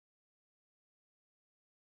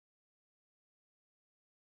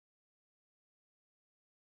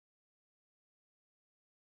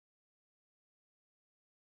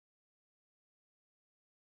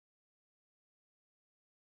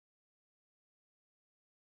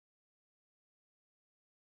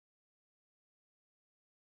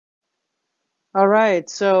All right,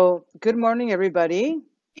 so good morning, everybody.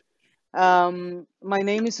 My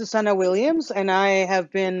name is Susanna Williams, and I have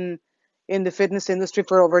been in the fitness industry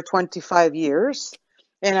for over 25 years.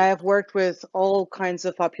 And I have worked with all kinds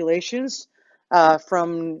of populations,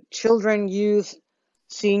 from children, youth,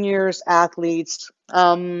 seniors, athletes.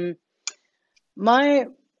 My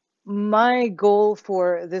my goal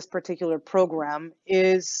for this particular program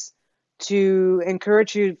is to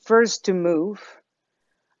encourage you first to move.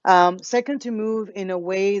 Second, to move in a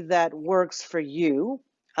way that works for you.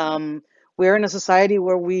 We're in a society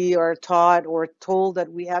where we are taught or told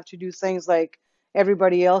that we have to do things like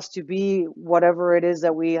everybody else to be whatever it is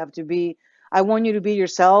that we have to be. I want you to be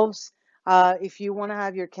yourselves. If you want to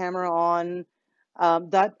have your camera on,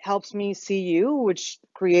 that helps me see you, which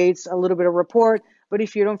creates a little bit of rapport. But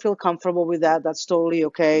if you don't feel comfortable with that, that's totally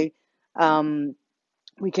okay. Um,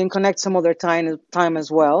 we can connect some other time as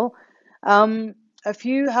well. Um, a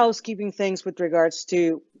few housekeeping things with regards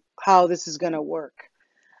to how this is going to work.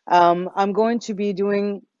 I'm going to be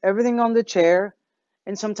doing everything on the chair,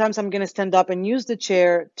 and sometimes I'm going to stand up and use the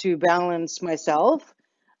chair to balance myself.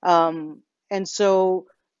 And so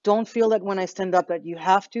don't feel that when I stand up that you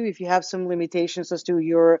have to. If you have some limitations as to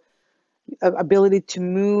your ability to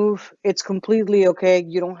move, it's completely okay.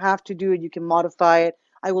 You don't have to do it. You can modify it.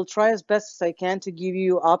 I will try as best as I can to give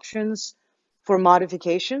you options for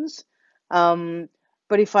modifications. Um,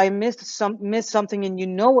 but if I miss something and you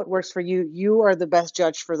know what works for you, you are the best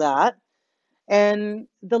judge for that. And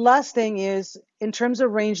the last thing is in terms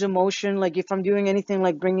of range of motion, like if I'm doing anything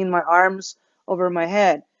like bringing my arms over my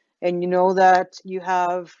head, and you know that you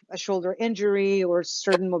have a shoulder injury or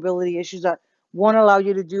certain mobility issues that won't allow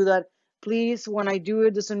you to do that, please, when I do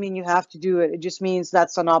it, doesn't mean you have to do it. It just means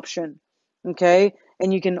that's an option. Okay.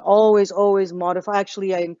 And you can always modify.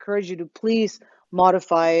 Actually, I encourage you to please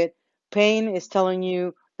modify it. Pain is telling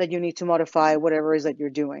you that you need to modify whatever it is that you're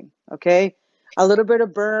doing. Okay. A little bit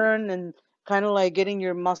of burn and kind of like getting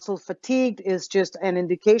your muscle fatigued is just an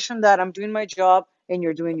indication that I'm doing my job and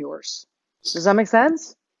you're doing yours. Does that make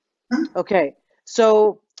sense? Okay.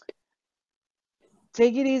 So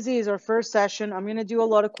take it easy is our first session. I'm going to do a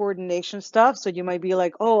lot of coordination stuff. So you might be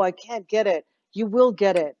like, oh, I can't get it. You will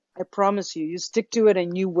get it. I promise you. You stick to it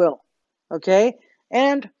and you will. Okay.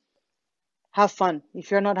 And have fun.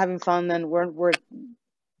 If you're not having fun, then we're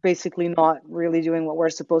basically not really doing what we're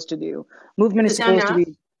supposed to do. Movement is supposed to Susanna,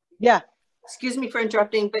 be, yeah, excuse me for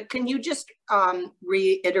interrupting, but can you just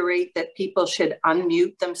reiterate that people should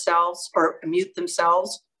unmute themselves or mute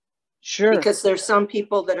themselves? sure. Because there's some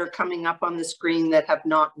people that are coming up on the screen that have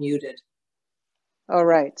not muted. All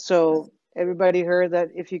right. So everybody heard that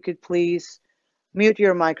if you could please mute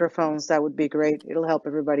your microphones, that would be great. It'll help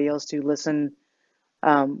everybody else to listen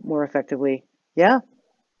more effectively. Yeah.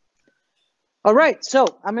 All right. So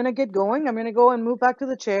I'm going to get going. I'm going to go and move back to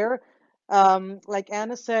the chair. Like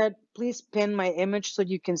Anna said, please pin my image so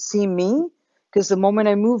you can see me, because the moment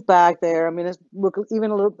I move back there, I'm going to look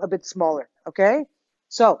even a bit smaller. Okay.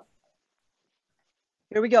 So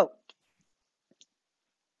here we go.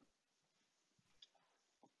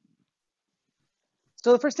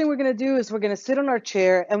 So the first thing we're going to do is we're going to sit on our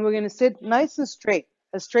chair and we're going to sit nice and straight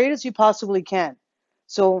as you possibly can.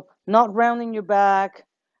 So not rounding your back,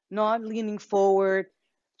 not leaning forward.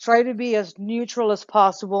 Try to be as neutral as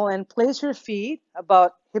possible and place your feet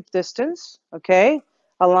about hip distance, okay?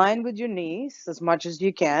 Align with your knees as much as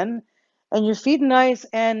you can, and your feet nice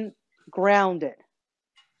and grounded,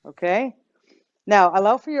 okay? Now,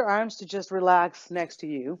 allow for your arms to just relax next to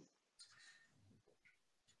you.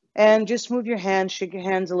 And just move your hands, shake your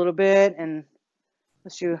hands a little bit, and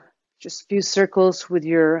let's do just a few circles with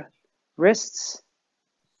your wrists.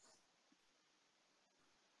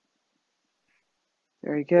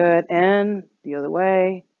 Very good. And the other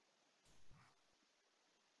way.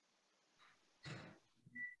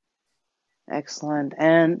 Excellent.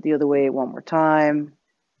 And the other way one more time.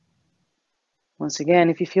 Once again,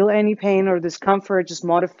 if you feel any pain or discomfort, just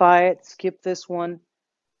modify it. Skip this one.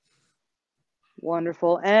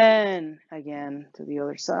 Wonderful. And again to the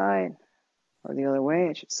other side, or the other way,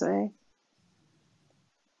 I should say.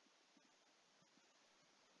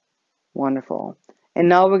 Wonderful. And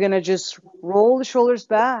now we're going to just roll the shoulders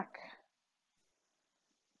back.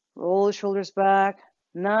 Roll the shoulders back.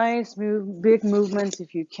 Nice big movements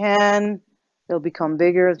if you can. They'll become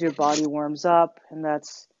bigger as your body warms up, and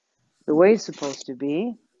that's the way it's supposed to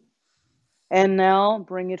be. And now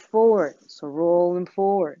bring it forward. So roll them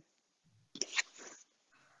forward.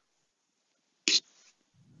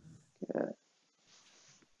 Good.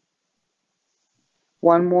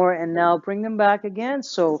 One more, and now bring them back again.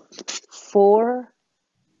 So 4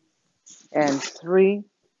 and 3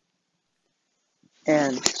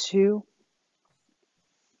 and 2,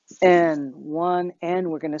 and 1,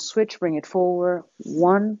 and we're going to switch, bring it forward,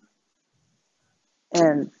 1,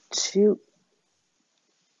 and 2,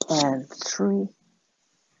 and 3,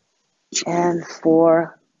 and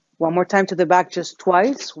 4. One more time to the back, just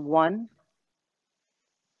twice, 1,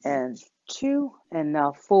 and 2, and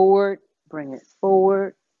now forward, bring it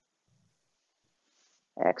forward.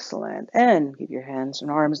 Excellent. And give your hands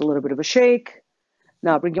and arms a little bit of a shake.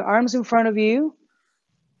 Now bring your arms in front of you.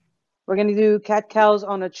 We're going to do cat-cows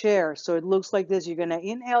on a chair. So it looks like this. You're going to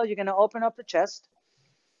inhale. You're going to open up the chest.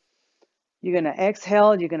 You're going to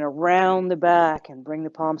exhale. You're going to round the back and bring the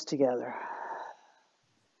palms together.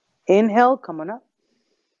 Inhale. Come on up.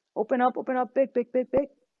 Open up. Open up. Big, big, big, big.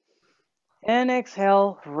 And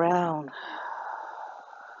exhale. Round.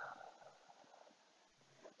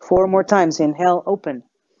 4 more times. Inhale. Open.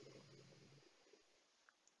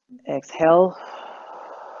 Exhale.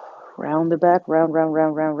 Round the back. Round, round,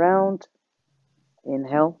 round, round, round.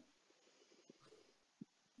 Inhale.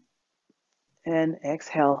 And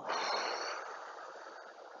exhale.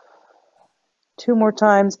 2 more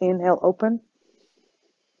times. Inhale, open.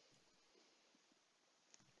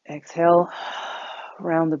 Exhale.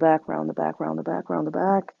 Round the back, round the back, round the back, round the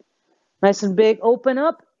back. Nice and big. Open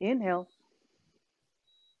up. Inhale.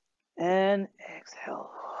 And exhale.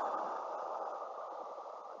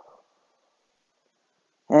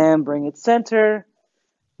 And bring it center.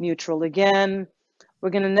 Neutral again. We're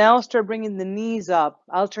going to now start bringing the knees up,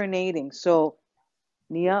 alternating. So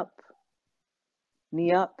knee up,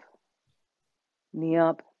 knee up, knee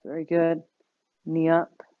up. Very good. Knee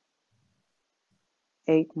up.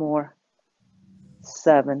 8 more.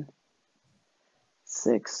 7,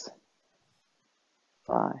 6,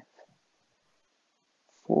 5,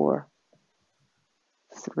 4,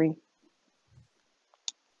 3,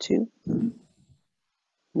 2,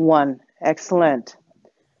 1. Excellent.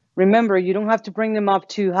 Remember, you don't have to bring them up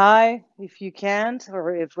too high if you can't,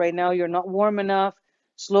 or if right now you're not warm enough.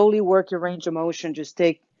 Slowly work your range of motion. Just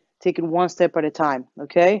take it one step at a time,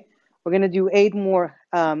 okay? We're going to do 8 more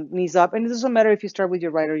knees up, and it doesn't matter if you start with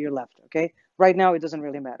your right or your left, okay? Right now, it doesn't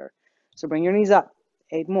really matter. So bring your knees up.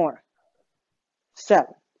 8 more. 7.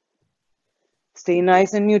 Stay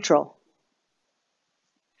nice and neutral.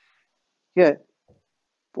 Good.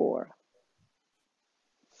 4,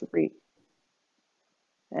 3,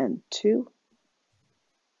 and 2,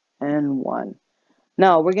 and 1.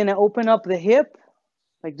 Now we're going to open up the hip,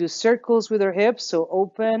 like do circles with our hips. So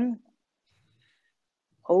open,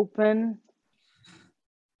 open,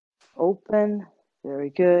 open.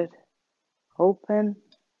 Very good. Open,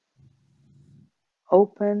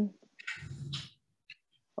 open,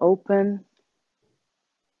 open,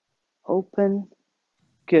 open.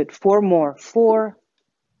 Good. 4 more. 4,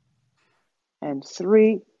 and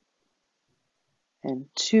 3, and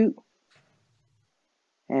 2,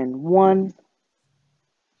 and 1,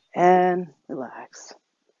 and relax.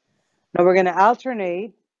 Now we're going to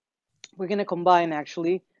alternate. We're going to combine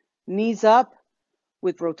actually knees up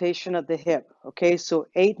with rotation of the hip. Okay, so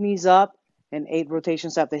 8 knees up and 8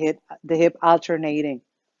 rotations of the hip alternating.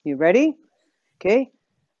 You ready? Okay,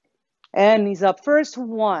 and knees up first.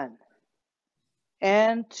 1,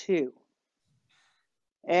 and 2,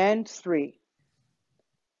 and 3,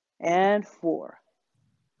 and 4,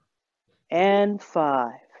 and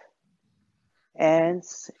 5, and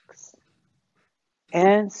 6,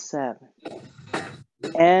 and 7,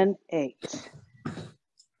 and 8,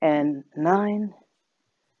 and 9,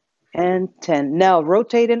 and 10. Now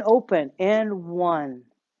rotate and open. And 1,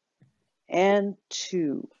 and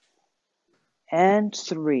 2, and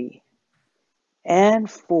 3, and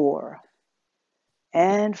 4,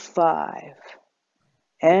 and 5,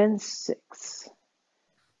 and 6,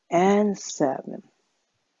 and 7,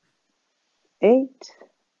 8.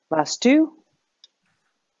 Last 2.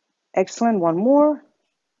 Excellent. 1 more.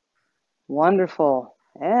 Wonderful.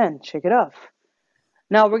 And shake it off.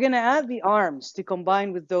 Now we're going to add the arms to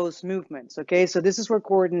combine with those movements. Okay, so this is where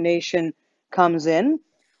coordination comes in.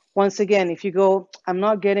 Once again, if you go, I'm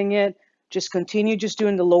not getting it, just continue just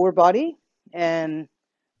doing the lower body and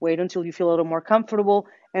wait until you feel a little more comfortable,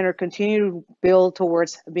 and or continue to build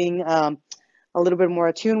towards being a little bit more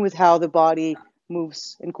attuned with how the body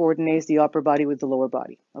moves and coordinates the upper body with the lower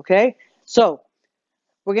body. Okay, so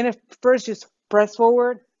we're going to first just press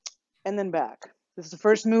forward and then back. This is the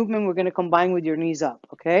first movement we're going to combine with your knees up.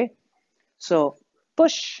 Okay, so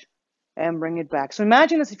push and bring it back. So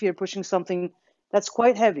imagine as if you're pushing something that's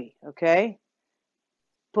quite heavy. Okay,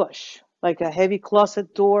 push like a heavy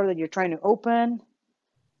closet door that you're trying to open.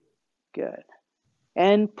 Good.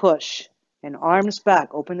 And push. And arms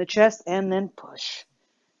back. Open the chest and then push.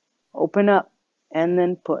 Open up. and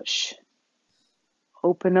then push.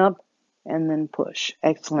 Open up and then push.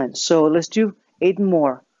 Excellent. So let's do 8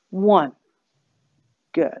 more. 1.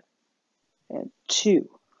 Good. And 2.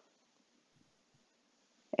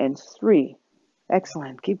 And 3.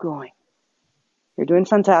 Excellent. Keep going. You're doing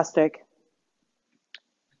fantastic.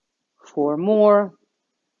 4 more.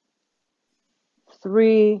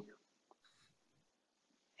 3.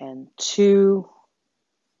 And 2.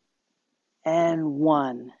 And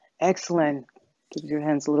 1. Excellent. Give your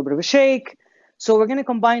hands a little bit of a shake. So we're going to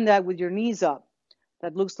combine that with your knees up.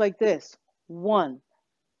 That looks like this. 1.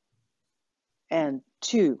 And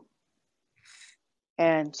 2.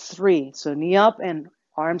 And 3. So knee up and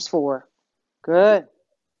arms forward. Good.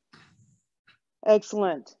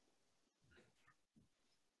 Excellent.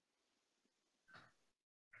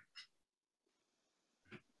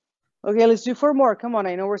 Okay, let's do 4 more. Come on,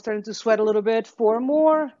 I know we're starting to sweat a little bit. 4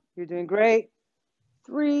 more. You're doing great.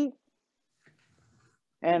 3.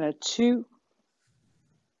 And a 2.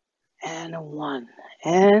 And a 1.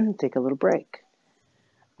 And take a little break.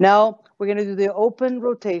 Now, we're going to do the open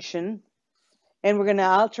rotation. And we're going to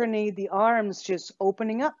alternate the arms just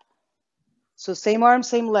opening up. So same arm,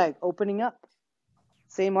 same leg, opening up.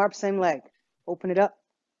 Same arm, same leg. Open it up.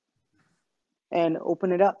 And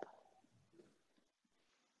open it up.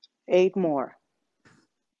 8 more.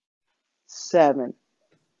 7.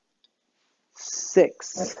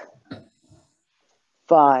 6.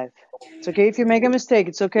 5. It's okay if you make a mistake.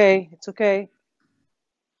 It's okay. It's okay.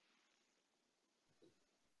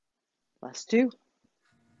 Last 2.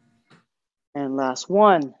 And last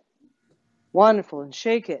 1. Wonderful. And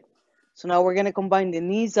shake it. So now we're going to combine the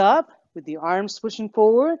knees up with the arms pushing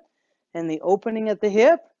forward and the opening at the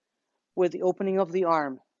hip with the opening of the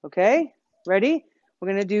arm. Okay? Ready? We're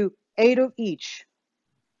going to do 8 of each.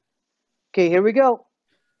 Okay, here we go.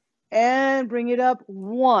 And bring it up.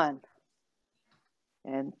 1.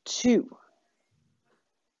 And 2.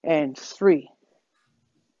 And 3.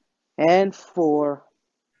 And 4.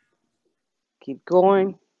 Keep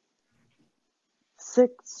going.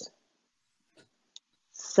 6.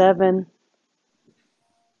 7.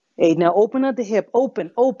 8. Now open at the hip.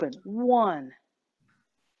 Open, open. 1.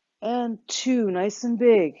 And 2. Nice and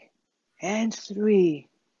big. And 3.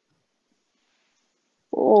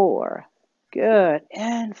 4. Good.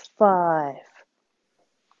 And 5.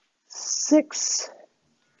 6.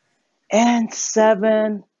 And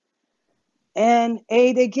 7. And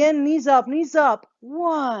 8. Again, knees up, knees up.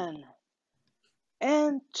 1.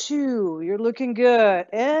 And 2. You're looking good.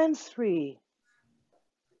 And 3.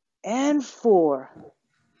 And 4.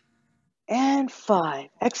 And 5.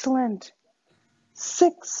 Excellent.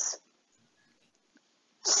 6.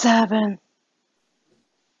 7.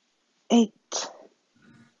 8.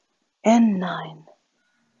 And 9.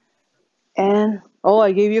 And, oh,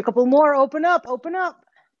 I gave you a couple more. Open up, open up.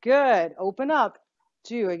 Good. Open up.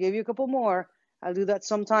 2. I gave you a couple more. I'll do that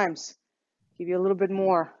sometimes. Give you a little bit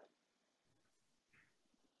more.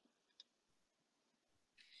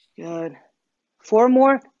 Good. 4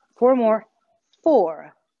 more. 4 more.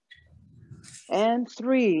 4. And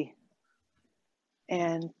 3.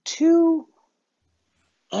 And 2.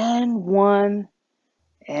 And 1.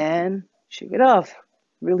 And shake it off.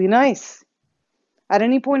 Really nice. At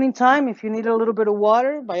any point in time, if you need a little bit of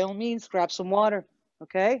water, by all means, grab some water.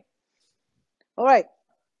 Okay? All right.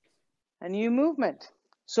 A new movement.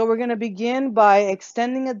 So we're going to begin by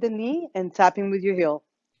extending at the knee and tapping with your heel.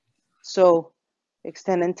 So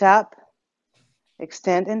extend and tap.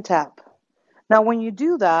 Extend and tap. Now, when you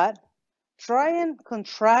do that, try and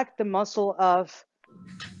contract the muscle of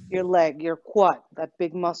your leg, your quad, that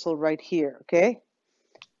big muscle right here, okay?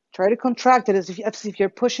 Try to contract it as if you're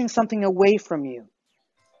pushing something away from you.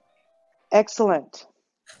 Excellent.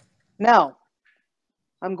 Now,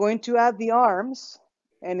 I'm going to add the arms,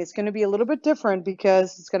 and it's going to be a little bit different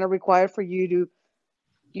because it's going to require for you to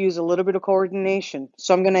use a little bit of coordination.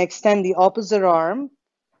 So I'm going to extend the opposite arm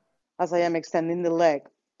as I am extending the leg.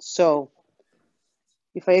 So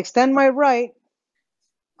if I extend my right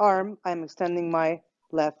arm, I'm extending my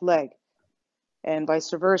left leg, and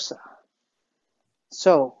vice versa.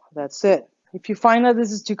 So that's it. If you find that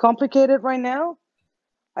this is too complicated right now,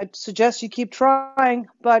 I'd suggest you keep trying,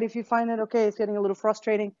 but if you find that, okay, it's getting a little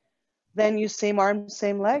frustrating, then use same arm,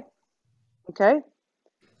 same leg, okay?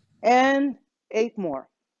 And 8 more.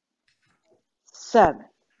 7.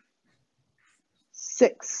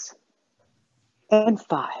 6. And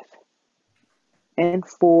 5. And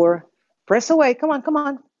 4. Press away, come on, come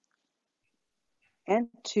on. And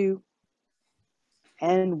 2.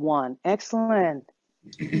 And 1. Excellent.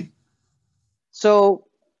 So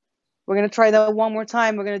we're going to try that one more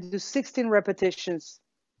time. We're going to do 16 repetitions,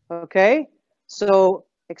 okay? So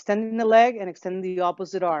extending the leg and extending the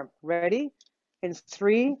opposite arm. Ready? In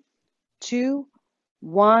 3, 2,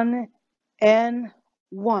 1, and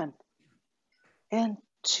 1, and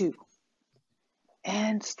 2,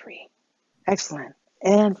 and 3. Excellent.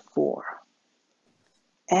 And 4,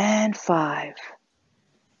 and 5,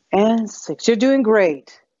 and 6. You're doing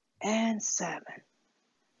great. And 7,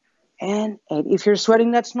 and 8. If you're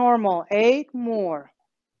sweating, that's normal. 8 more.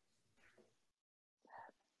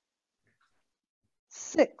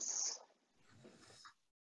 6.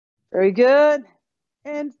 Very good.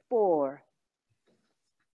 And 4,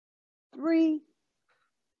 3,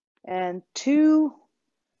 and 2,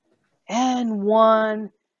 and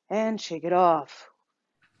 1, and shake it off.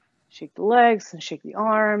 Shake the legs and shake the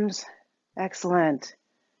arms. Excellent.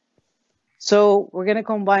 So we're going to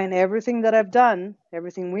combine everything that I've done,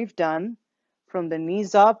 everything we've done, from the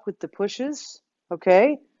knees up with the pushes,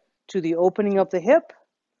 okay, to the opening of the hip,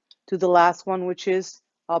 to the last one, which is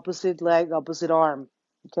opposite leg, opposite arm,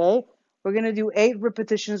 okay? We're going to do 8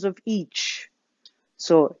 repetitions of each.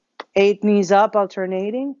 So 8 knees up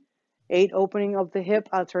alternating, 8 opening of the hip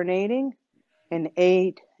alternating, and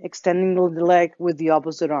 8 extending the leg with the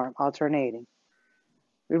opposite arm alternating.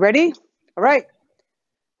 We ready? All right.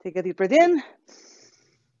 Take a deep breath in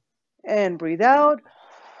and breathe out.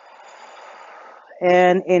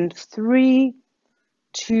 And in 3,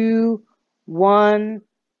 2, 1,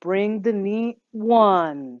 bring the knee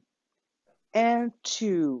 1 and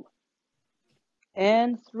 2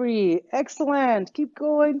 and 3. Excellent. Keep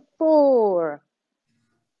going. 4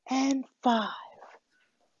 and 5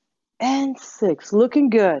 and 6. Looking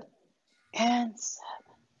good. And 7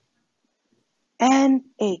 and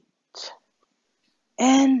 8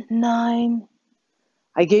 and 9.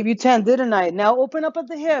 I gave you 10, didn't I? Now open up at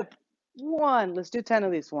the hip. 1. Let's do 10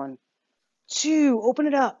 of these. 1, 2. Open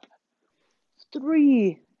it up.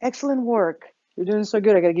 3. Excellent work. You're doing so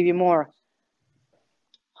good. I got to give you more.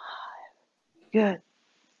 5. Good.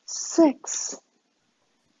 6,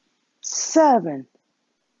 7,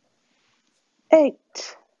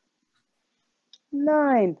 8,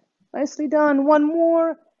 9. Nicely done. 1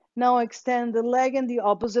 more. Now extend the leg and the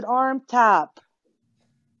opposite arm. Tap.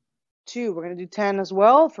 2. We're going to do 10 as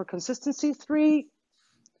well for consistency. 3,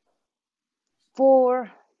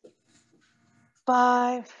 4,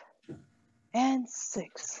 5, and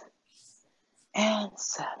 6, and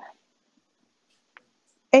 7,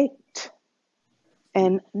 8,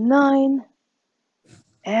 and 9,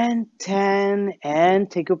 and 10,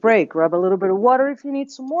 and take a break. Grab a little bit of water if you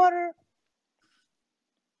need some water.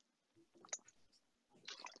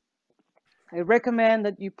 I recommend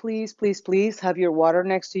that you please, please, please have your water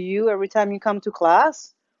next to you every time you come to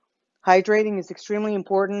class. Hydrating is extremely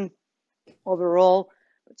important overall,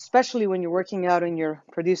 especially when you're working out and you're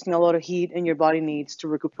producing a lot of heat and your body needs to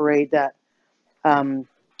recuperate that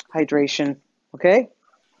hydration, okay?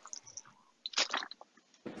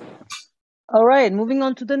 All right, moving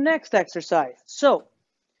on to the next exercise. So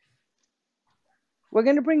we're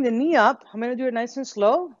going to bring the knee up. I'm going to do it nice and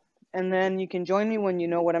slow, and then you can join me when you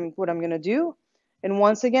know what I'm going to do. And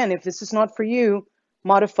once again, if this is not for you,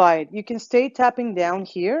 modify it. You can stay tapping down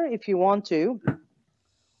here if you want to,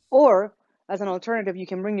 or as an alternative, you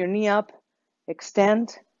can bring your knee up,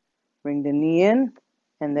 extend, bring the knee in,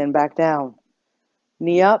 and then back down.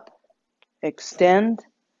 Knee up, extend,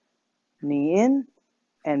 knee in,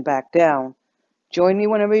 and back down. Join me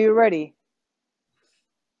whenever you're ready.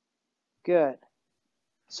 Good.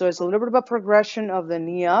 So it's a little bit of a progression of the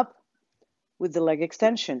knee up with the leg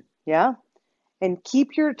extension, yeah? And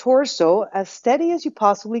keep your torso as steady as you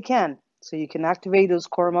possibly can so you can activate those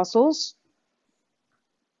core muscles.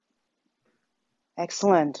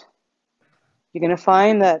 Excellent. You're going to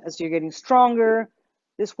find that as you're getting stronger,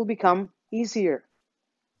 this will become easier.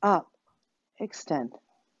 Up, extend,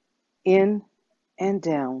 in and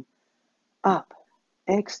down, up,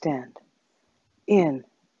 extend, in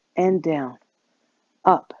and down,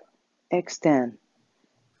 up, extend,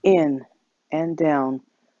 in and down.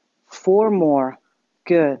 4 more.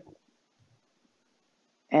 Good.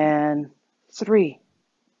 And 3.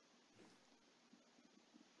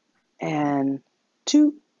 And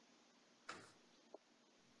 2.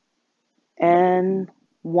 And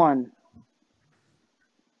 1.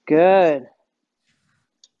 Good.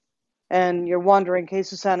 And you're wondering, okay,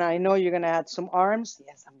 Susana, I know you're going to add some arms.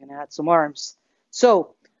 Yes, I'm going to add some arms.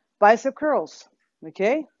 So, bicep curls,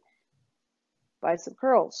 okay? Bicep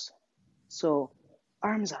curls. So,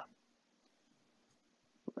 arms up.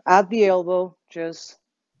 At the elbow, just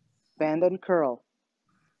bend and curl.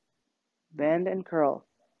 Bend and curl.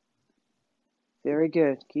 Very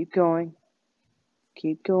good. Keep going.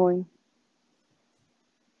 Keep going.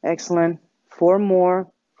 Excellent. 4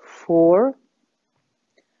 more. 4.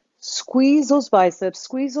 Squeeze those biceps.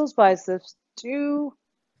 Squeeze those biceps. 2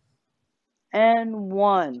 and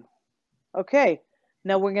 1. Okay.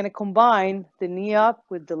 Now we're going to combine the knee up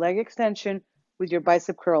with the leg extension with your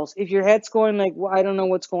bicep curls. If your head's going like, well, I don't know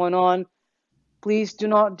what's going on, please do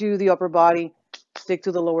not do the upper body. Stick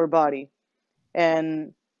to the lower body.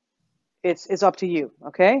 And it's up to you,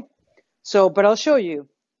 okay? So, but I'll show you.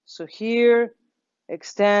 So here,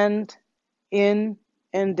 extend, in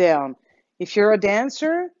and down. If you're a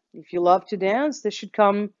dancer, if you love to dance, this should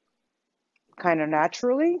come kind of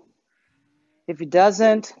naturally. If it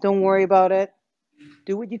doesn't, don't worry about it.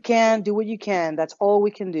 Do what you can, do what you can. That's all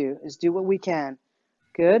we can do, is do what we can.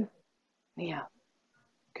 Good? Yeah,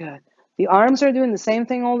 good. The arms are doing the same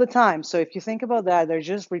thing all the time. So if you think about that, they're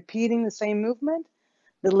just repeating the same movement.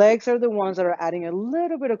 The legs are the ones that are adding a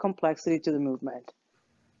little bit of complexity to the movement.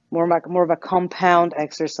 More of a compound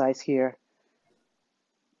exercise here.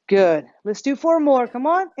 Good. Let's do 4 more. Come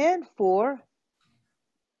on. And 4.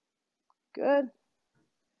 Good.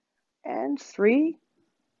 And 3.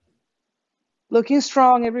 Looking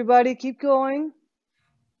strong, everybody. Keep going.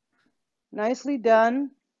 Nicely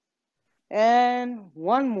done. And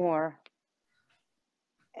 1 more.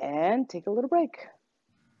 And take a little break.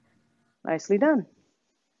 Nicely done.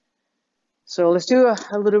 So let's do a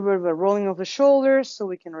little bit of a rolling of the shoulders so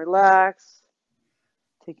we can relax.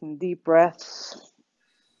 Taking deep breaths.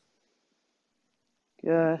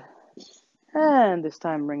 Good. And this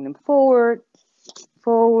time bring them forward.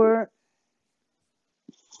 Forward.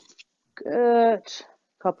 Good.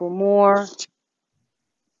 Couple more.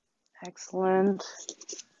 Excellent.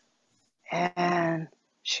 And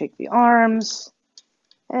shake the arms.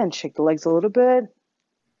 And shake the legs a little bit.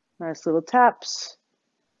 Nice little taps.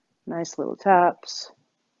 Nice little taps.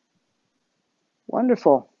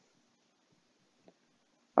 Wonderful.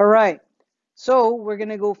 All right. So we're going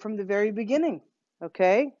to go from the very beginning,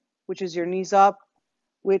 okay? Which is your knees up,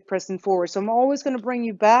 weight pressing forward. So I'm always going to bring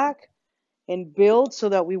you back and build so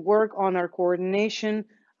that we work on our coordination,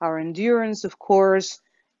 our endurance, of course,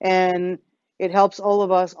 and it helps all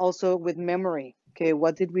of us also with memory. Okay,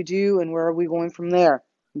 what did we do and where are we going from there?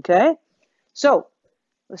 Okay, so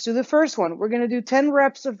let's do the first one. We're going to do 10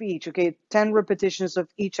 reps of each, okay, 10 repetitions of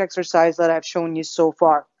each exercise that I've shown you so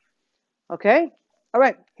far. Okay, all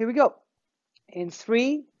right, here we go. In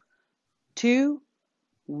 3, 2,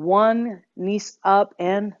 1, knees up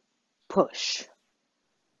and push.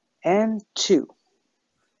 And 2.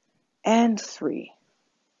 And 3.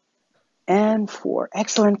 And 4.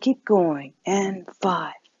 Excellent. Keep going. And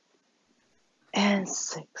 5. And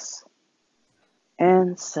 6.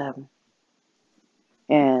 And 7.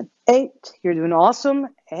 And 8. You're doing awesome.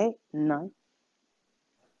 8, 9.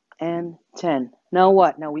 And 10. Now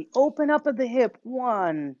what? Now we open up at the hip.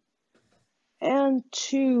 1. And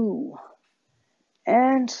 2.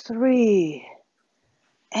 And 3.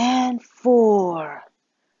 And 4.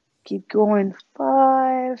 Keep going.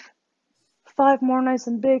 5. 5 more, nice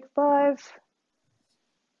and big. 5.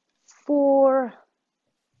 4.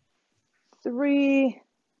 3.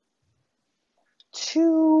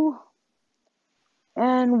 2.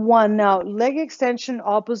 And 1. Now, leg extension,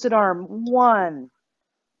 opposite arm. 1.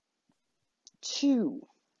 2.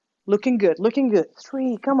 Looking good, looking good.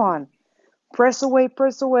 3, come on. Press away,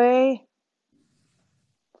 press away.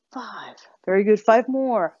 5. Very good. 5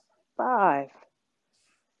 more. 5.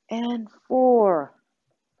 And 4.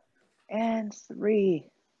 And 3.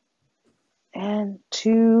 And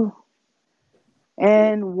 2.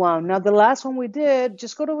 And 1. Now, the last one we did,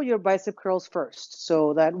 just go to your bicep curls first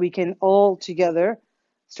so that we can all together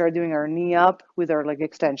start doing our knee up with our leg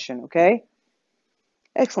extension, okay?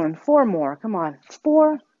 Excellent. 4 more. Come on.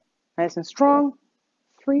 4. Nice and strong.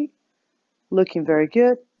 3. Looking very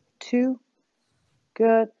good. 2.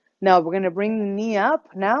 Good. Now, we're going to bring the knee up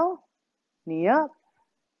now. Knee up.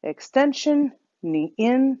 Extension. Knee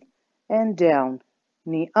in and down.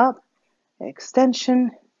 Knee up.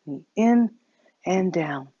 Extension. Knee in and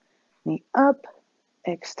down. Knee up,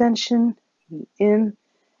 extension, knee in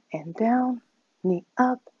and down, knee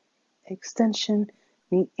up, extension,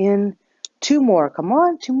 knee in. 2 more, come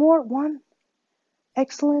on, 2 more. 1,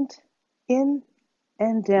 excellent, in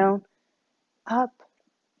and down, up,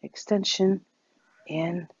 extension,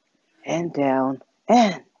 in and down,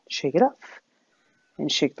 and shake it up,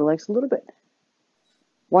 and shake the legs a little bit.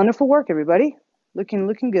 Wonderful work, everybody.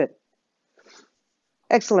 Looking good.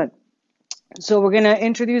 Excellent. So we're going to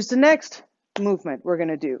introduce the next movement we're going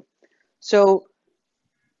to do. So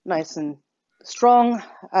nice and strong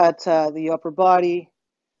at the upper body,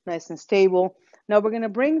 nice and stable. Now we're going to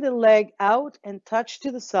bring the leg out and touch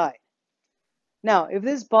to the side. Now, if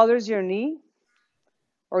this bothers your knee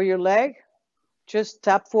or your leg, just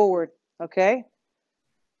tap forward, okay?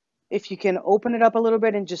 If you can open it up a little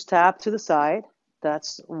bit and just tap to the side,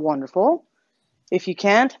 that's wonderful. If you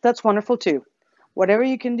can't, that's wonderful too. Whatever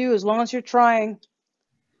you can do, as long as you're trying,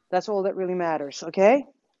 that's all that really matters, okay?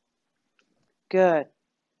 Good.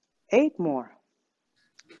 8 more.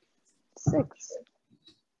 6.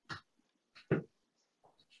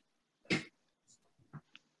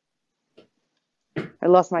 I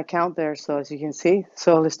lost my count there, so as you can see.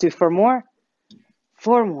 So let's do 4 more.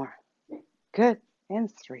 4 more. Good.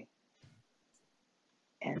 And 3.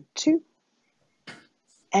 And 2.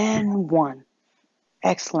 And 1.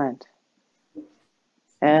 Excellent.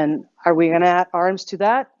 And are we going to add arms to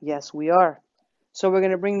that? Yes, we are. So we're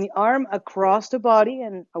going to bring the arm across the body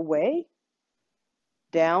and away.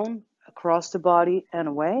 Down, across the body and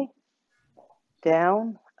away.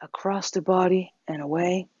 Down, across the body and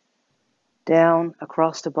away. Down,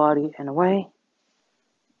 across the body and away.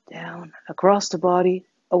 Down, across the body,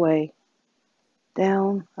 away.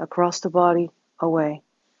 Down, across the body, away.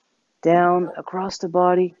 Down, across the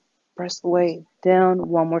body, press away, down.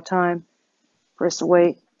 One more time. Press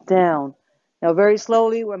away, down. Now very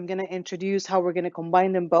slowly, I'm going to introduce how we're going to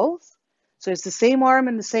combine them both. So it's the same arm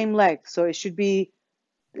and the same leg. So it should be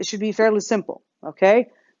fairly simple, okay?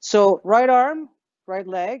 So right arm, right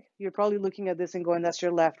leg, you're probably looking at this and going, that's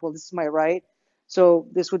your left. Well, this is my right. So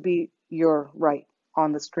this would be your right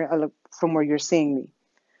on the screen from where you're seeing me.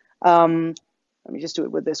 Let me just do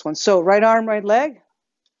it with this one. So right arm, right leg,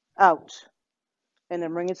 out. And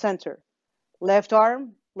then bring it center. Left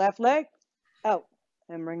arm, left leg, out.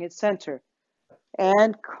 And bring it center.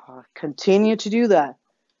 And continue to do that.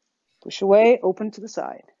 Push away, open to the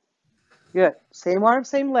side. Good. Same arm,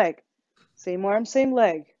 same leg. Same arm, same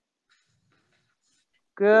leg.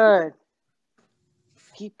 Good.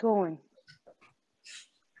 Keep going.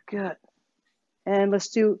 Good. And let's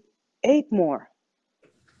do 8 more.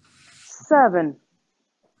 7.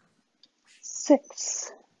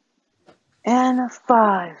 6. And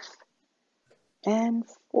 5. And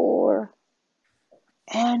 4.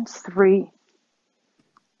 And 3.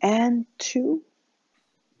 And 2.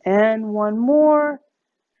 And 1 more.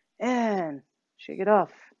 And shake it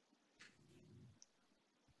off.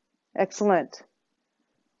 Excellent.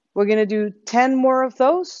 We're going to do 10 more of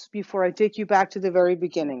those before I take you back to the very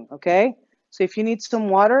beginning, okay? So if you need some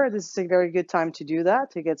water, this is a very good time to do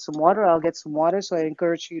that, to get some water. I'll get some water, so I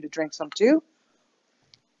encourage you to drink some too.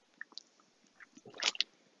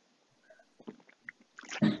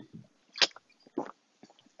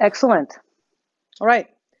 Excellent. All right.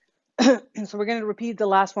 So we're going to repeat the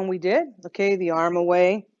last one we did, okay? The arm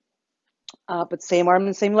away, but same arm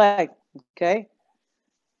and same leg, okay?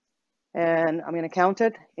 And I'm going to count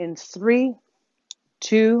it in 3,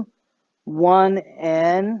 2, 1,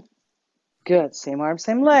 and good. Same arm,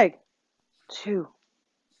 same leg. 2,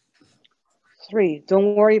 3.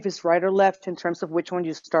 Don't worry if it's right or left in terms of which one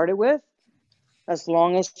you started with, as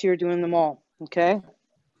long as you're doing them all, okay?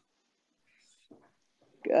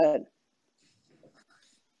 Good.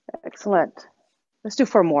 Excellent. Let's do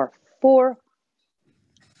 4 more. 4,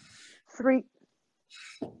 3,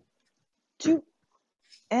 2,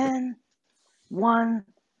 and 1,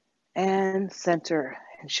 and center,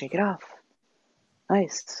 and shake it off.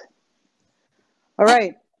 Nice. All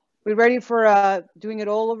right. We ready for doing it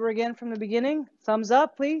all over again from the beginning? Thumbs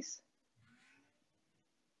up, please.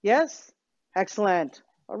 Yes? Excellent.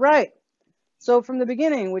 All right. So from the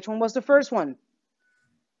beginning, which one was the first one?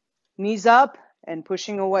 Knees up and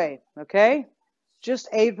pushing away, okay? Just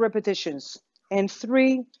 8 repetitions. And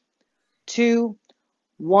 3, 2,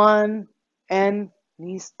 1, and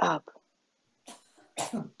knees up.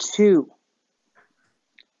 2,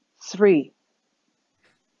 3,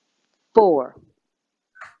 4,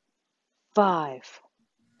 5,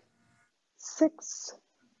 6,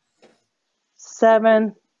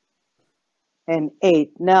 7, and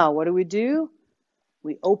 8. Now, what do?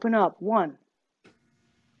 We open up 1,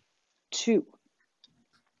 2,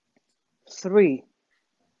 3,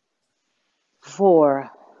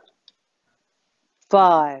 4,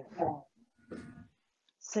 5,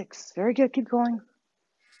 6. Very good. Keep going.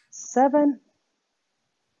 7,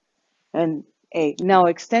 and 8. Now,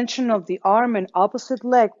 extension of the arm and opposite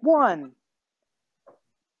leg. 1,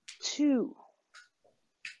 2,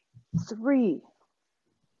 3,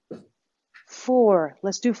 4.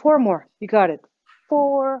 Let's do 4 more. You got it.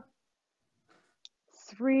 4,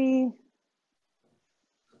 3,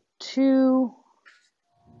 2.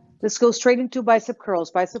 Let's go straight into bicep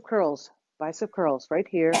curls. Bicep curls. Bicep curls right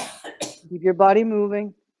here. Keep your body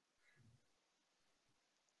moving.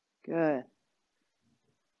 Good.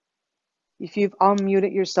 If you've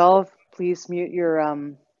unmuted yourself, please mute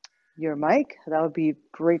your mic. That would be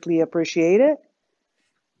greatly appreciated.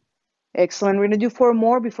 Excellent. We're going to do 4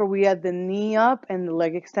 more before we add the knee up and the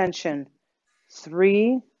leg extension.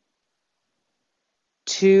 3,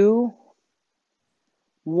 2,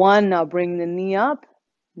 1. Now bring the knee up,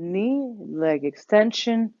 knee, leg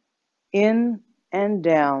extension, in and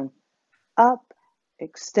down, up,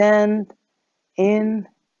 extend, in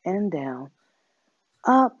and down,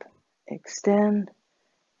 up, extend,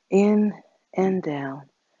 in and down,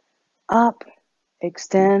 up,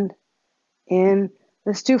 extend, in.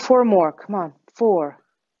 Let's do 4 more. Come on. 4.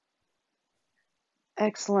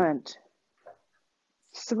 Excellent.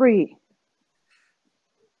 3.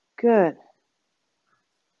 Good.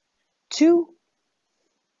 2.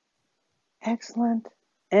 Excellent.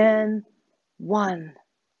 And 1.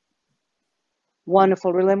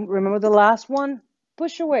 Wonderful. Remember the last one?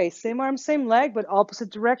 Push away. Same arm, same leg, but opposite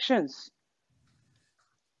directions.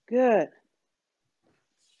 Good.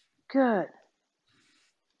 Good.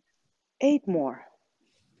 8 more.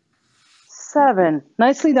 7.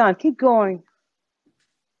 Nicely done. Keep going.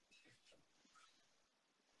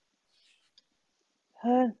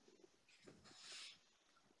 Good.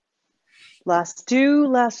 Last 2.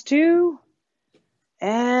 Last 2.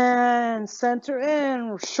 And center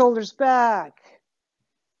in. Shoulders back.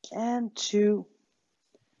 And 2.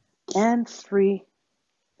 And 3.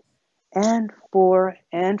 And 4.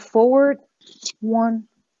 And forward. 1.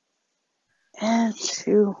 And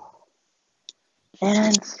 2.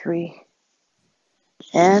 And 3.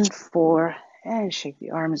 And 4. And shake the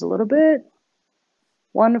arms a little bit.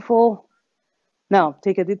 Wonderful. Now,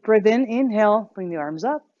 take a deep breath in. Inhale, bring the arms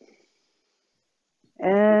up.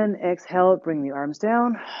 And exhale, bring the arms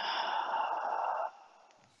down.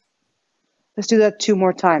 Let's do that 2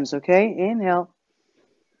 more times, okay? Inhale.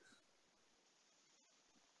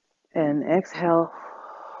 And exhale.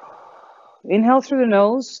 Inhale through the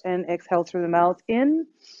nose and exhale through the mouth. In.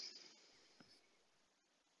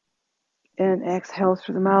 And exhale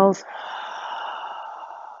through the mouth.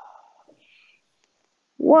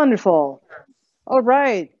 Wonderful. All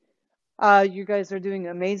right. You guys are doing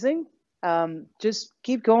amazing. Just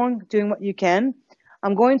keep going, doing what you can.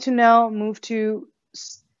 I'm going to now move to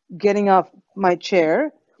getting off my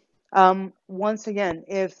chair. Once again,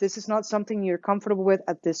 if this is not something you're comfortable with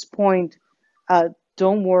at this point,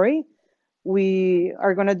 don't worry. We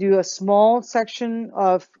are going to do a small section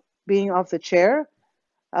of being off the chair.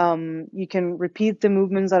 You can repeat the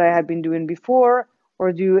movements that I had been doing before,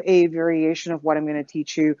 or do a variation of what I'm going to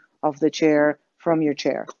teach you off the chair from your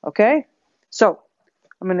chair. Okay? So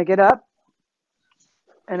I'm going to get up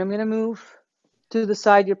and I'm going to move to the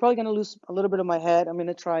side. You're probably going to lose a little bit of my head. I'm going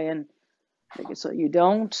to try and make it so you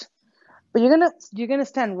don't. But you're going to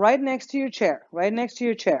stand right next to your chair, right next to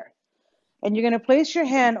your chair. And you're going to place your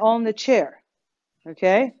hand on the chair.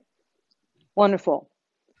 Okay? Wonderful.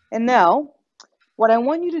 And now, what I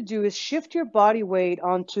want you to do is shift your body weight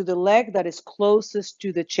onto the leg that is closest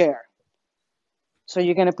to the chair. So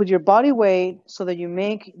you're going to put your body weight so that you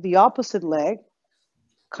make the opposite leg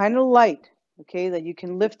kind of light, okay, that you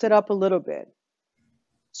can lift it up a little bit.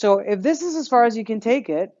 So if this is as far as you can take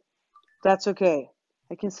it, that's okay.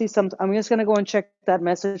 I can see I'm just going to go and check that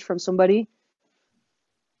message from somebody.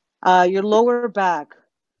 Your lower back.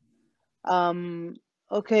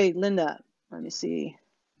 Okay, Linda, let me see.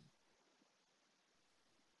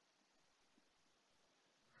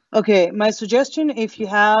 Okay, my suggestion, if you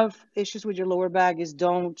have issues with your lower back, is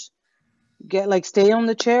don't stay on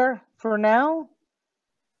the chair for now.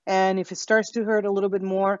 And if it starts to hurt a little bit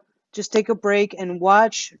more, just take a break and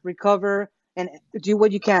watch, recover, and do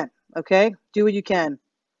what you can, okay? Do what you can,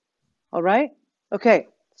 all right? Okay,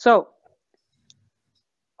 so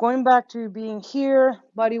going back to being here,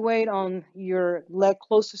 body weight on your leg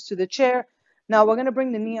closest to the chair. Now we're gonna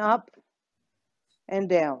bring the knee up and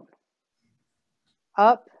down,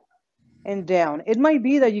 up and down. It might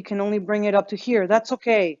be that you can only bring it up to here. That's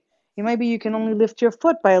okay. It might be you can only lift your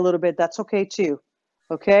foot by a little bit. That's okay too.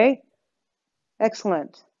 Okay?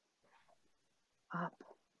 Excellent. Up.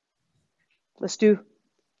 Let's do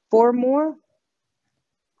 4 more.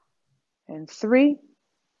 And 3.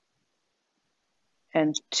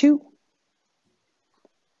 And 2.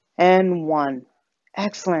 And 1.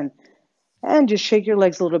 Excellent. And just shake your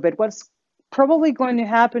legs a little bit. What's probably going to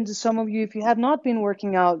happen to some of you, if you have not been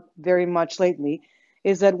working out very much lately,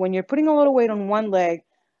 is that when you're putting a lot of weight on one leg,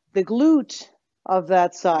 the glute of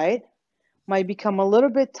that side might become a little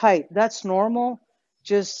bit tight. That's normal.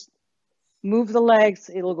 Just move the legs,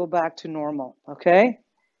 it'll go back to normal, okay?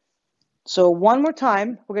 So 1 more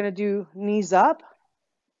time, we're gonna do knees up.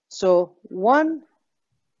 So 1,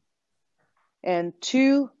 and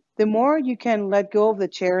 2. The more you can let go of the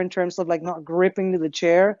chair in terms of like not gripping to the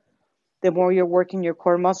chair, the more you're working your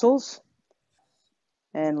core muscles.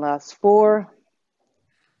 And last 4,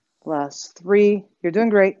 last 3, you're doing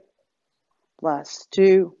great. Last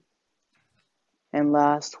 2, and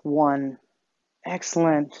last 1.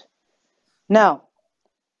 Excellent. Now,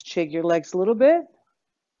 shake your legs a little bit.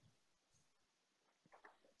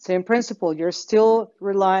 Same principle, you're still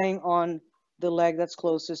relying on the leg that's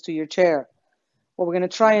closest to your chair. What we're going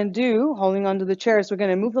to try and do, holding onto the chair, is we're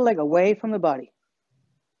going to move the leg away from the body.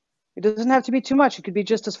 It doesn't have to be too much. It could be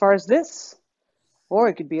just as far as this, or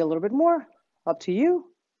it could be a little bit more. Up to you.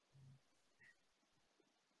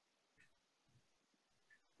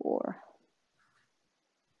 4,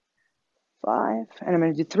 5, and I'm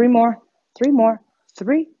going to do 3 more. 3 more.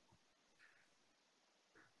 3,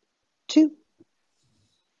 2,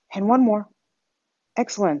 and 1 more.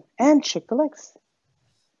 Excellent. And shake the legs.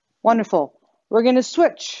 Wonderful. We're going to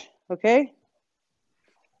switch, okay?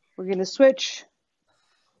 We're going to switch.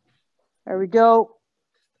 There we go.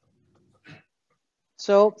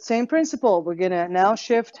 So same principle. We're going to now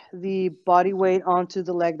shift the body weight onto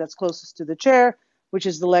the leg that's closest to the chair, which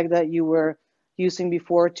is the leg that you were using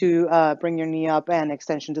before to bring your knee up and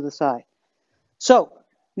extension to the side. So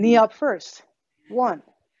knee up first. 1,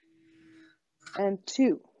 and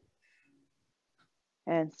 2,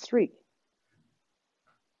 and 3,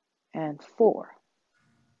 and 4,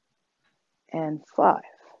 and 5,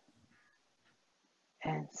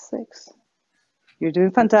 and 6. You're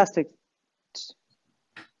doing fantastic.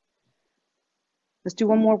 Let's do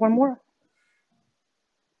one more.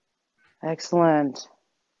 Excellent.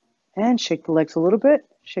 And shake the legs a little bit.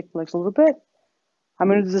 Shake the legs a little bit. I'm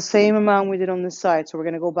going to do the same amount we did on this side. So we're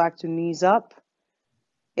going to go back to knees up.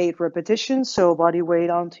 8 repetitions. So body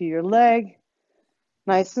weight onto your leg.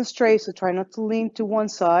 Nice and straight. So try not to lean to one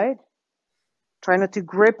side. Try not to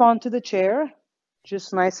grip onto the chair.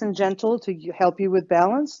 Just nice and gentle to help you with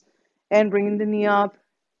balance. And bringing the knee up.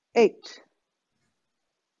 8,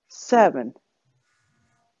 7,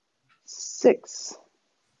 6,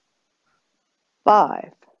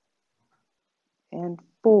 5, and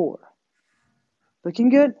 4. Looking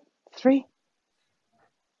good. 3,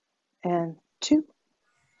 and 2,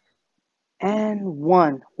 and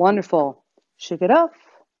 1. Wonderful. Shake it off.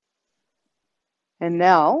 And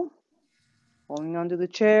now, holding onto the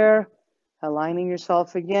chair, aligning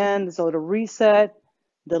yourself again. There's a little reset.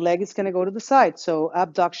 The leg is going to go to the side. So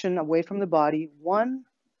abduction away from the body. 1,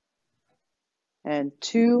 and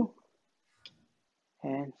 2,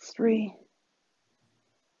 and 3,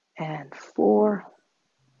 and 4,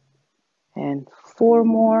 and 4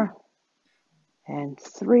 more, and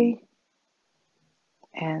 3,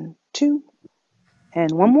 and 2,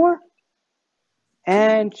 and 1 more.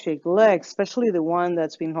 And shake the leg, especially the one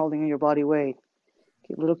that's been holding your body weight.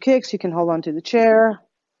 Give little kicks. You can hold on to the chair.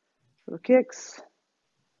 Little kicks.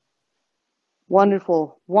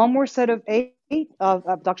 Wonderful. One more set of 8 of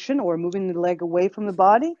abduction, or moving the leg away from the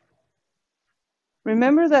body.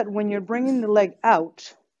 Remember that when you're bringing the leg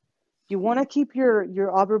out, you want to keep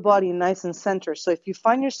your upper body nice and center. So if you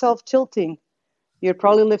find yourself tilting, you're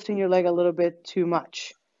probably lifting your leg a little bit too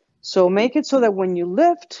much. So make it so that when you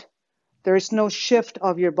lift, there is no shift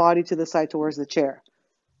of your body to the side towards the chair.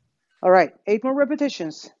 All right, 8 more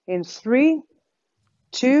repetitions. In 3,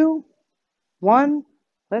 2, 1,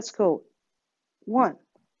 let's go. 1,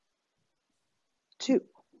 2,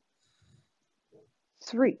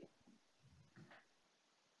 3,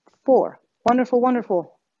 4. Wonderful,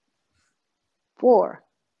 wonderful. 4,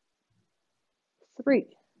 3,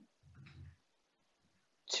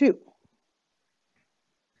 2,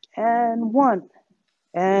 and 1.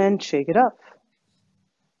 And shake it up.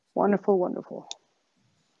 Wonderful, wonderful.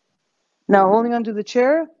 Now holding onto the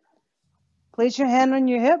chair, place your hand on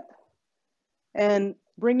your hip and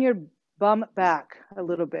bring your bum back a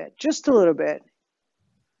little bit, just a little bit.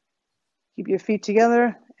 Keep your feet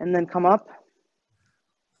together and then come up.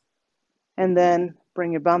 And then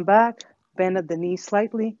bring your bum back, bend at the knee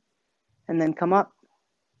slightly, and then come up.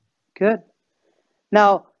 Good.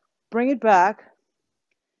 Now bring it back.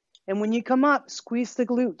 And when you come up, squeeze the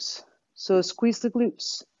glutes. So squeeze the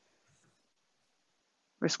glutes.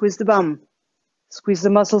 Or squeeze the bum. Squeeze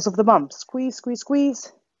the muscles of the bum. Squeeze, squeeze,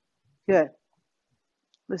 squeeze. Good.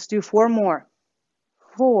 Let's do 4 more.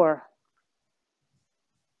 4.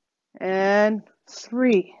 And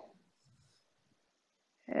 3.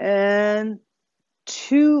 And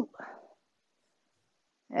 2.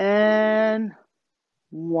 And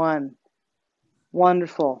 1.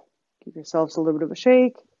 Wonderful. Give yourselves a little bit of a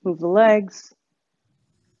shake. Move the legs.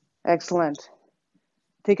 Excellent.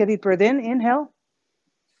 Take a deep breath in. Inhale.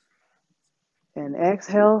 And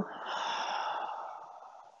exhale.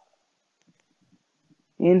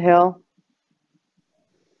 Inhale.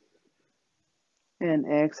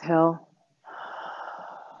 And exhale.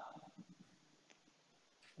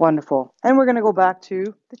 Wonderful. And we're going to go back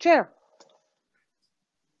to the chair.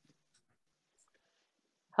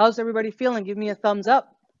 How's everybody feeling? Give me a thumbs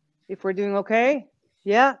up if we're doing okay.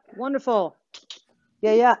 Yeah, wonderful.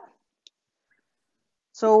 Yeah.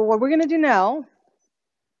 So what we're going to do now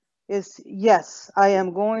is, yes, I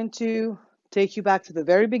am going to take you back to the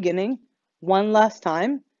very beginning one last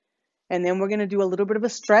time. And then we're going to do a little bit of a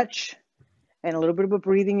stretch and a little bit of a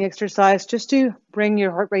breathing exercise just to bring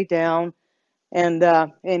your heart rate down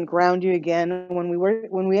and ground you again.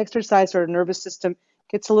 When we exercise, our nervous system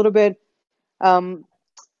gets a little bit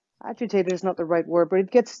agitated is not the right word, but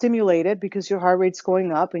it gets stimulated because your heart rate's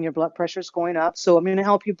going up and your blood pressure's going up. So I'm going to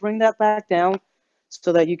help you bring that back down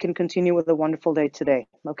so that you can continue with a wonderful day today.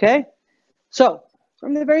 Okay? So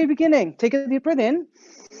from the very beginning, take a deep breath in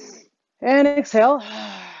and exhale.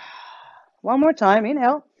 One more time.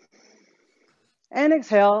 Inhale and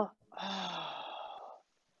exhale.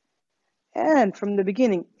 And from the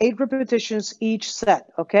beginning, 8 repetitions each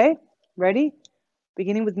set. Okay? Ready?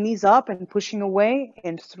 Beginning with knees up and pushing away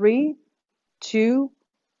in 3, 2,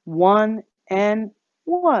 1, and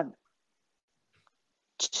 1,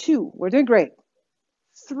 2. We're doing great.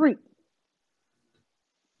 3,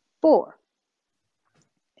 4,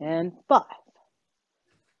 and 5,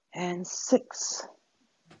 and 6,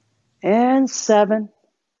 and 7,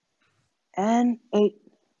 and 8,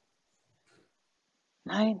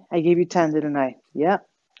 9. I gave you 10, didn't I? Yeah.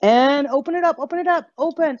 And open it up, open it up.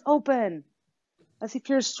 Open. As if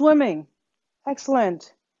you're swimming.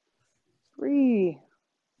 Excellent. 3,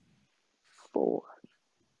 4,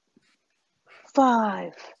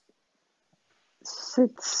 5,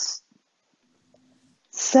 6,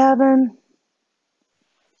 7,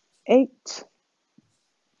 8,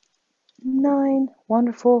 9.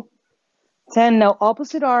 Wonderful. 10. Now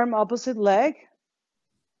opposite arm, opposite leg.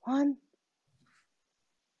 1,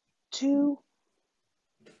 2,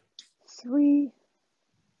 3,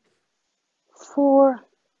 4,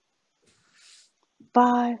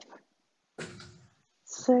 5,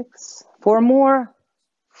 6. 4 more.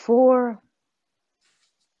 4,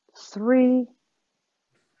 3,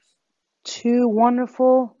 2.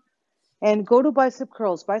 Wonderful. And go to bicep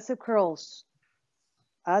curls. Bicep curls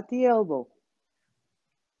at the elbow.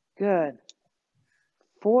 Good.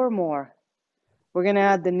 4 more. We're going to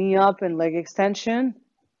add the knee up and leg extension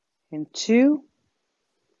in 2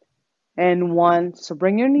 and 1. So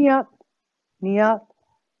bring your knee up,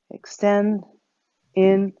 extend,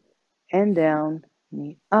 in and down,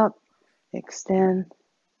 knee up, extend,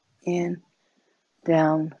 in,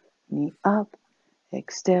 down, knee up,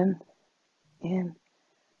 extend, in.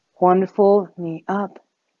 Wonderful. Knee up,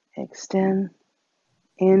 extend,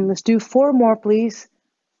 in. Let's do 4 more, please.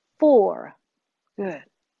 4. Good.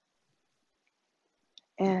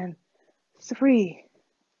 And 3.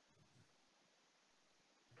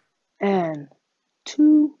 And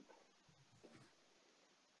 2.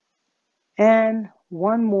 And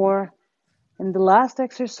 1 more. And the last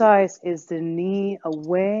exercise is the knee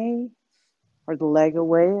away, or the leg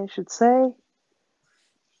away, I should say.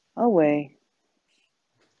 Away.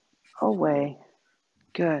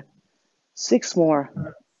 Good. 6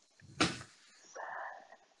 more.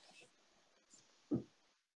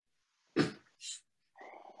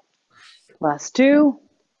 Last 2.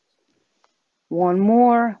 1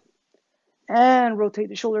 more. And rotate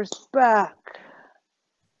the shoulders back.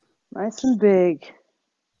 Nice and big.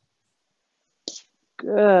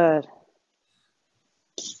 Good.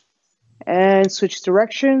 And switch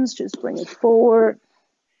directions. Just bring it forward.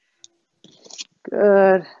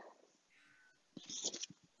 Good.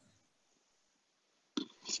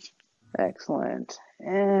 Excellent.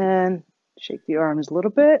 And shake the arms a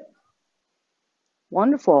little bit.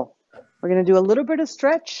 Wonderful. We're going to do a little bit of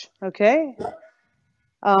stretch, okay?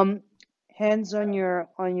 Hands on your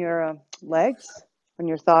legs, on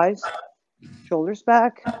your thighs, shoulders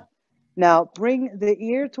back. Now bring the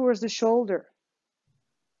ear towards the shoulder.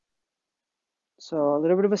 So a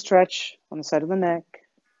little bit of a stretch on the side of the neck.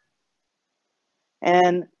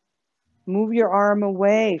 And move your arm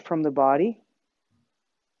away from the body.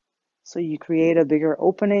 So you create a bigger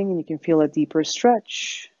opening and you can feel a deeper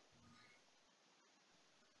stretch.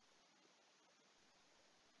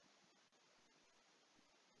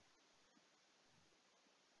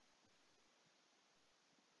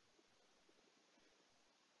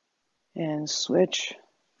 And switch.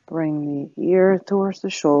 Bring the ear towards the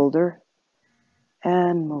shoulder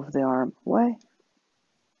and move the arm away.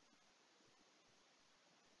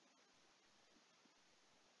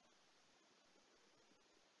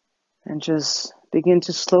 And just begin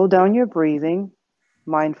to slow down your breathing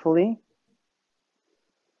mindfully.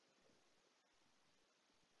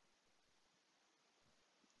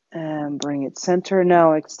 And bring it center.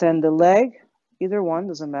 Now extend the leg, either one,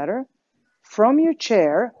 doesn't matter. From your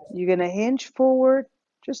chair, you're going to hinge forward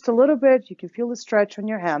just a little bit. You can feel the stretch on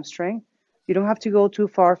your hamstring. You don't have to go too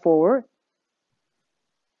far forward.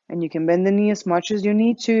 And you can bend the knee as much as you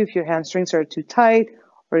need to if your hamstrings are too tight,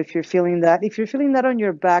 or if you're feeling that. If you're feeling that on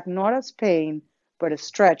your back, not as pain, but a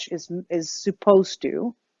stretch is supposed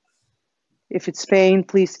to. If it's pain,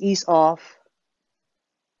 please ease off.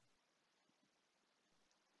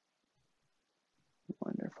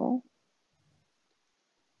 Wonderful.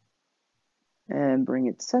 And bring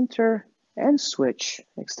it center and switch.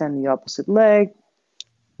 Extend the opposite leg.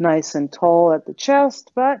 Nice and tall at the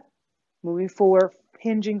chest, but moving forward,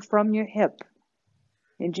 hinging from your hip.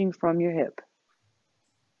 Hinging from your hip.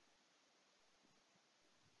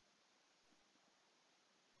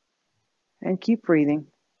 And keep breathing.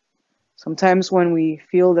 Sometimes when we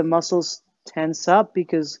feel the muscles tense up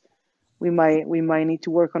because we might need to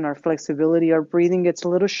work on our flexibility, our breathing gets a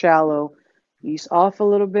little shallow. Ease off a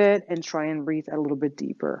little bit and try and breathe a little bit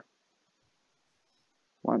deeper.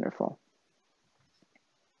 Wonderful.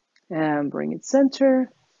 And bring it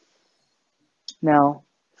center. Now,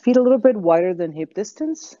 feet a little bit wider than hip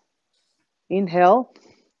distance. Inhale.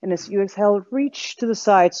 And as you exhale, reach to the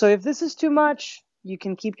side. So if this is too much, you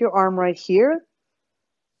can keep your arm right here.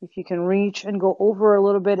 If you can reach and go over a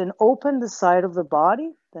little bit and open the side of the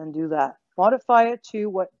body, then do that. Modify it to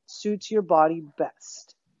what suits your body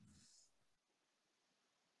best.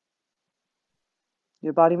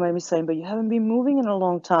 Your body might be saying, but you haven't been moving in a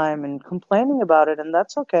long time and complaining about it, and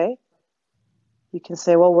that's okay. You can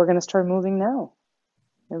say, well, we're going to start moving now,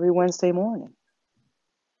 every Wednesday morning.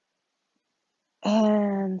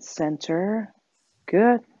 And center.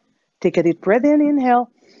 Good. Take a deep breath in, inhale.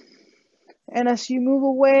 And as you move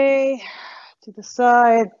away to the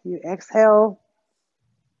side, you exhale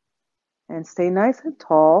and stay nice and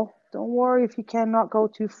tall. Don't worry if you cannot go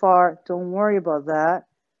too far. Don't worry about that.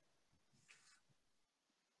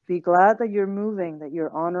 Be glad that you're moving, that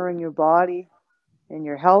you're honoring your body and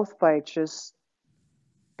your health by just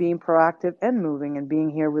being proactive and moving and being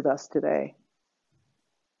here with us today.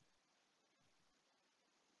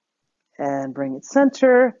 And bring it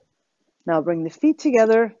center. Now bring the feet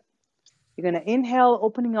together. You're going to inhale,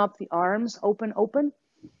 opening up the arms. Open, open.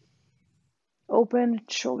 Open,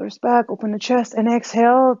 shoulders back, open the chest. And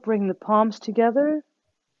exhale, bring the palms together.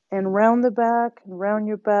 And round the back, and round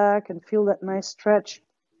your back, and feel that nice stretch.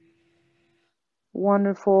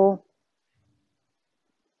 Wonderful.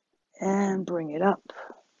 And bring it up.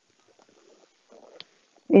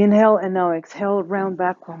 Inhale, and now exhale, round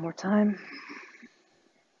back one more time.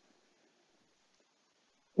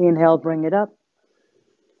 Inhale, bring it up.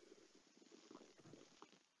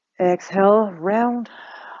 Exhale, round.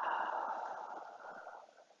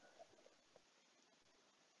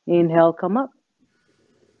 Inhale, come up.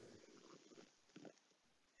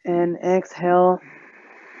 And exhale.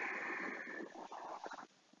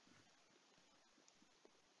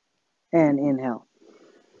 And inhale.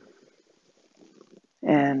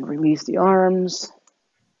 And release the arms.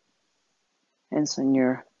 And send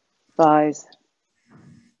your thighs.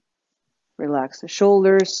 Relax the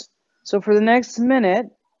shoulders. So for the next minute,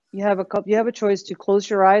 you have a choice to close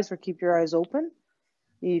your eyes or keep your eyes open.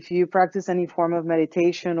 If you practice any form of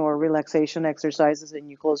meditation or relaxation exercises and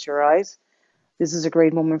you close your eyes, this is a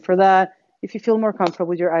great moment for that. If you feel more comfortable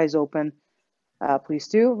with your eyes open, please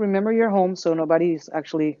do. Remember, you're home, so nobody's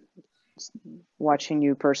actually watching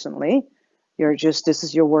you personally. This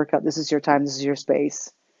is your workout, this is your time, this is your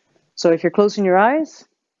space. So if you're closing your eyes,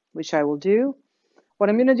 which I will do, what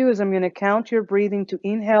I'm going to do is I'm going to count your breathing to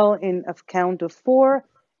inhale in a count of 4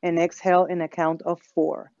 and exhale in a count of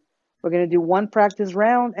 4. We're going to do one practice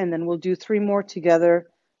round, and then we'll do 3 more together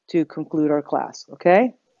to conclude our class,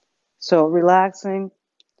 okay? So relaxing,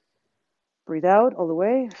 breathe out all the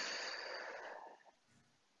way.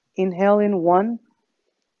 Inhale in 1,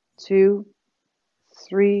 2,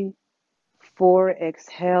 3, 4.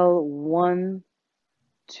 Exhale 1,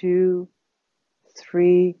 2,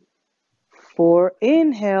 3, 4.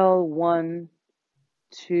 Inhale 1,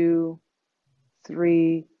 2,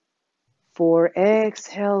 3, 4.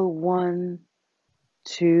 Exhale 1,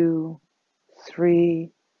 2,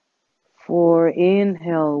 3, 4.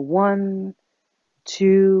 Inhale 1,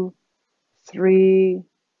 2, 3,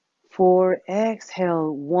 4.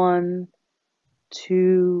 Exhale 1,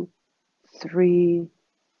 2, 3,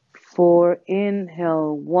 4.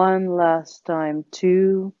 Inhale 1 last time.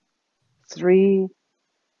 2, 3,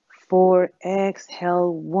 4.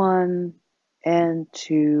 Exhale 1 and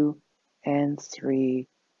 2 and 3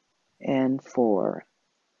 and 4.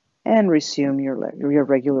 And resume your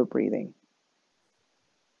regular breathing.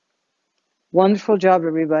 Wonderful job,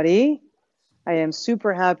 everybody. I am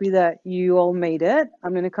super happy that you all made it.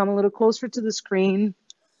 I'm going to come a little closer to the screen.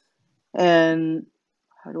 And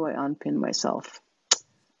how do I unpin myself?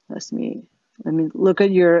 Let me look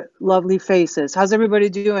at your lovely faces. How's everybody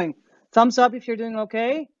doing? Thumbs up if you're doing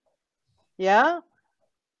okay. Yeah?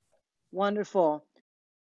 Wonderful.